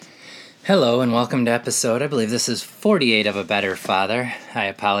Hello and welcome to episode, I believe this is 48 of A Better Father. I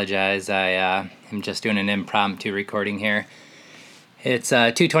apologize, I am just doing an impromptu recording here. It's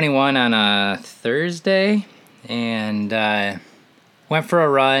 2:21 on a Thursday, and went for a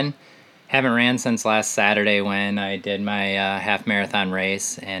run. Haven't ran since last Saturday when I did my half marathon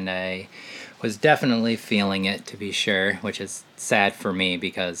race, and I was definitely feeling it, to be sure, which is sad for me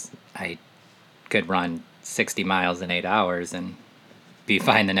because I could run 60 miles in 8 hours and be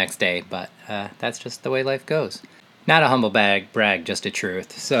fine the next day, but that's just the way life goes. Not a humble brag, just a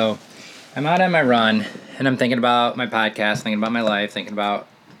truth. So I'm out on my run, and I'm thinking about my podcast, thinking about my life, thinking about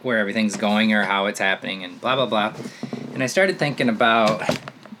where everything's going or how it's happening, and blah, blah, blah. And I started thinking about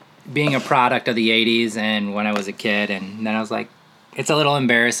being a product of the 80s and when I was a kid, and then I was like, it's a little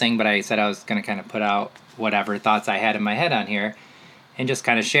embarrassing, but I said I was going to kind of put out whatever thoughts I had in my head on here and just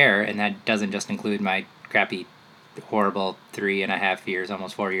kind of share, and that doesn't just include my crappy horrible 3.5 years,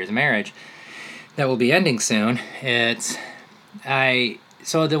 almost 4 years of marriage that will be ending soon.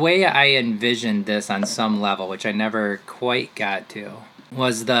 So the way I envisioned this on some level, which I never quite got to,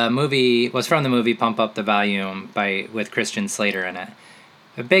 was from the movie Pump Up the Volume with Christian Slater in it.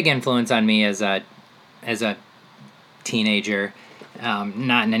 A big influence on me as a teenager.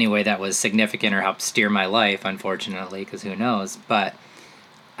 Not in any way that was significant or helped steer my life, unfortunately, because who knows, but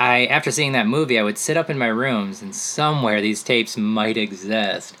after seeing that movie, I would sit up in my rooms, and somewhere these tapes might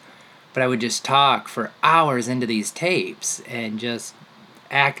exist, but I would just talk for hours into these tapes and just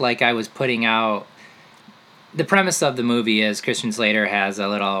act like I was putting out. The premise of the movie is Christian Slater has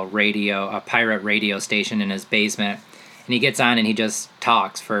a pirate radio station in his basement, and he gets on and he just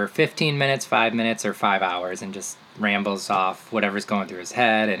talks for 15 minutes, 5 minutes, or 5 hours, and just rambles off whatever's going through his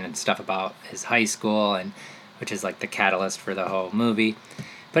head and stuff about his high school, and which is like the catalyst for the whole movie.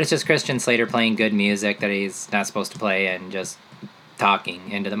 But it's just Christian Slater playing good music that he's not supposed to play and just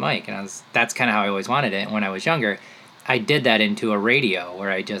talking into the mic. And that's kind of how I always wanted it. When I was younger, I did that into a radio where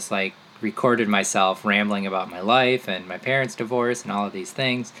I just recorded myself rambling about my life and my parents' divorce and all of these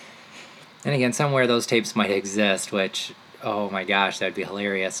things. And again, somewhere those tapes might exist, which, oh my gosh, that'd be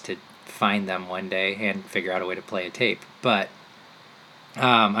hilarious to find them one day and figure out a way to play a tape. But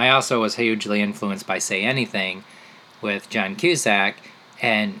I also was hugely influenced by Say Anything with John Cusack.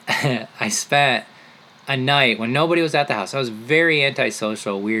 And I spent a night when nobody was at the house. I was a very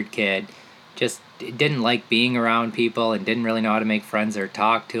antisocial, weird kid. Just didn't like being around people and didn't really know how to make friends or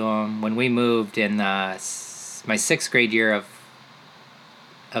talk to them. When we moved in my 6th grade year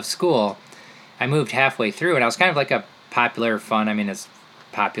of school, I moved halfway through, and I was kind of like a popular, fun, as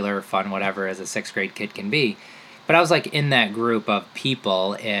popular, fun, whatever, as a 6th grade kid can be. But I was in that group of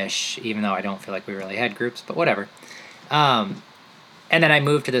people-ish, even though I don't feel like we really had groups, but whatever. And then I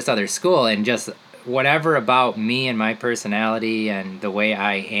moved to this other school, and just whatever about me and my personality and the way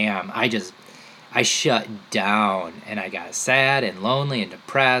I am, I shut down, and I got sad and lonely and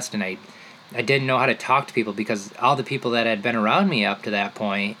depressed, and I didn't know how to talk to people because all the people that had been around me up to that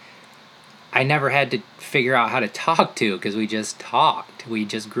point, I never had to figure out how to talk to because we just talked. We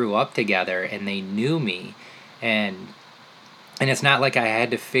just grew up together, and they knew me, and it's not like I had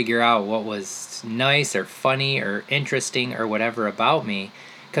to figure out what was nice or funny or interesting or whatever about me,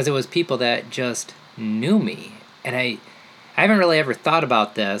 because it was people that just knew me. And I haven't really ever thought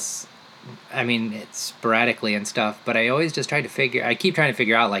about this. It's sporadically and stuff, but I always just I keep trying to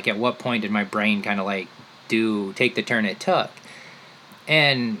figure out, at what point did my brain kind of take the turn it took.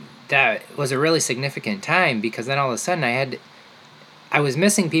 And that was a really significant time, because then all of a sudden I was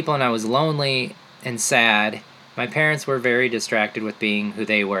missing people, and I was lonely and sad. My parents were very distracted with being who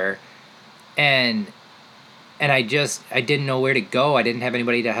they were, and I didn't know where to go. I didn't have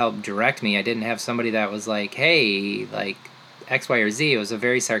anybody to help direct me. I didn't have somebody that was hey, X, Y, or Z. It was a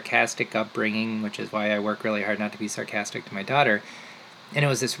very sarcastic upbringing, which is why I work really hard not to be sarcastic to my daughter. And it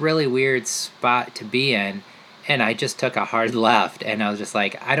was this really weird spot to be in, and I just took a hard left, and I was just I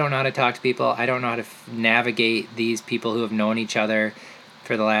don't know how to talk to people. I don't know how to navigate these people who have known each other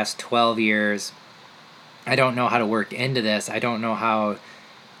for the last 12 years. I don't know how to work into this. I don't know how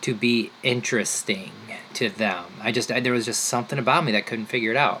to be interesting to them. There was just something about me that couldn't figure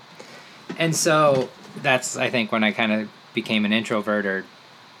it out. And so that's, I think, when I kind of became an introvert, or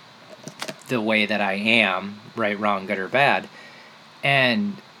the way that I am, right, wrong, good, or bad.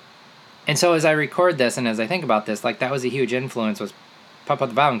 And so as I record this and as I think about this, that was a huge influence, was Pump Up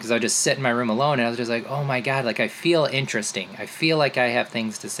the Volume, because I would just sit in my room alone, and I was just oh my God, I feel interesting. I feel like I have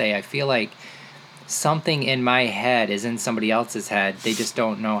things to say. I feel like something in my head is in somebody else's head. They just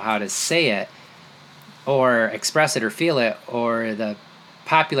don't know how to say it or express it or feel it. Or the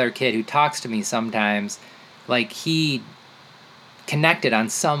popular kid who talks to me sometimes, he connected on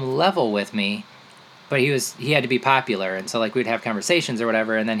some level with me, but he had to be popular, and so like we'd have conversations or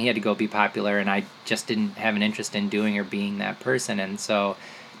whatever, and then he had to go be popular, and I just didn't have an interest in doing or being that person. And so,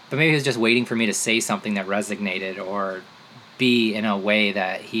 but maybe he was just waiting for me to say something that resonated, or be in a way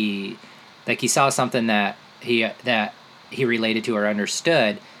that he saw something that he related to or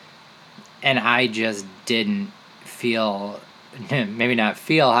understood, and I just didn't feel maybe not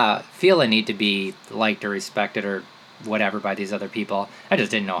feel a need to be liked or respected or whatever by these other people. I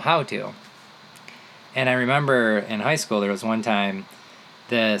just didn't know how to. And I remember in high school there was one time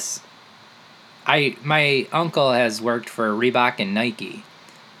my uncle has worked for Reebok and Nike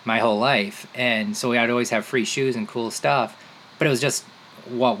my whole life, and so I'd always have free shoes and cool stuff, but it was just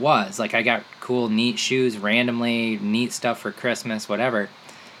what was. Like, I got cool, neat shoes randomly, neat stuff for Christmas, whatever.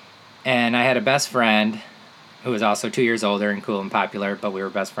 And I had a best friend who was also 2 years older and cool and popular, but we were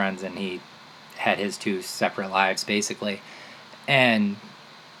best friends, and he had his two separate lives, basically. And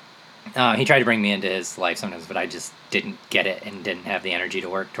he tried to bring me into his life sometimes, but I just didn't get it and didn't have the energy to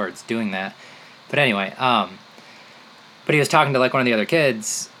work towards doing that. But anyway, but he was talking to like one of the other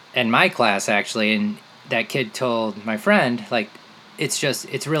kids in my class, actually, and that kid told my friend, like,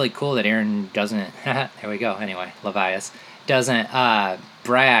 it's really cool that Aaron doesn't, there we go, anyway, Levias, doesn't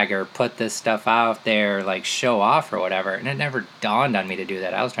brag or put this stuff out there, like show off or whatever. And it never dawned on me to do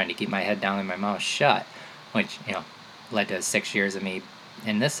that. I was trying to keep my head down and my mouth shut, which, led to 6 years of me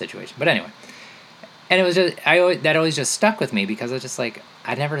in this situation. But anyway, and it was just, that always just stuck with me, because I was just like,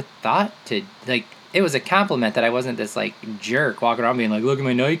 I never thought to, like, it was a compliment that I wasn't this like jerk walking around being like, look at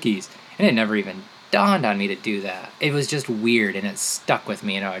my Nikes. And it never even dawned on me to do that. It was just weird, and it stuck with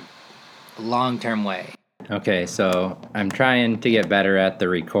me in a long-term way. Okay, so I'm trying to get better at the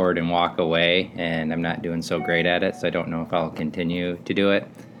record and walk away, and I'm not doing so great at it, so I don't know if I'll continue to do it.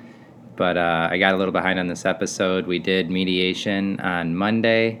 But I got a little behind on this episode. We did mediation on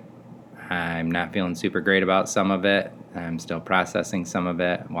Monday. I'm not feeling super great about some of it. I'm still processing some of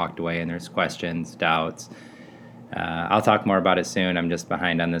it. Walked away, and there's questions, doubts. I'll talk more about it soon. I'm just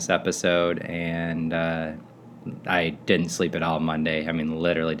behind on this episode, and I didn't sleep at all Monday. I mean,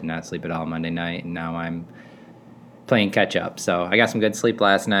 literally did not sleep at all Monday night, and now I'm playing catch up. So I got some good sleep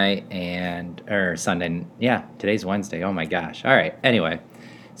last night, or Sunday. Yeah, today's Wednesday. Oh my gosh. All right. Anyway,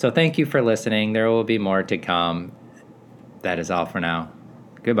 so thank you for listening. There will be more to come. That is all for now.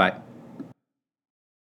 Goodbye.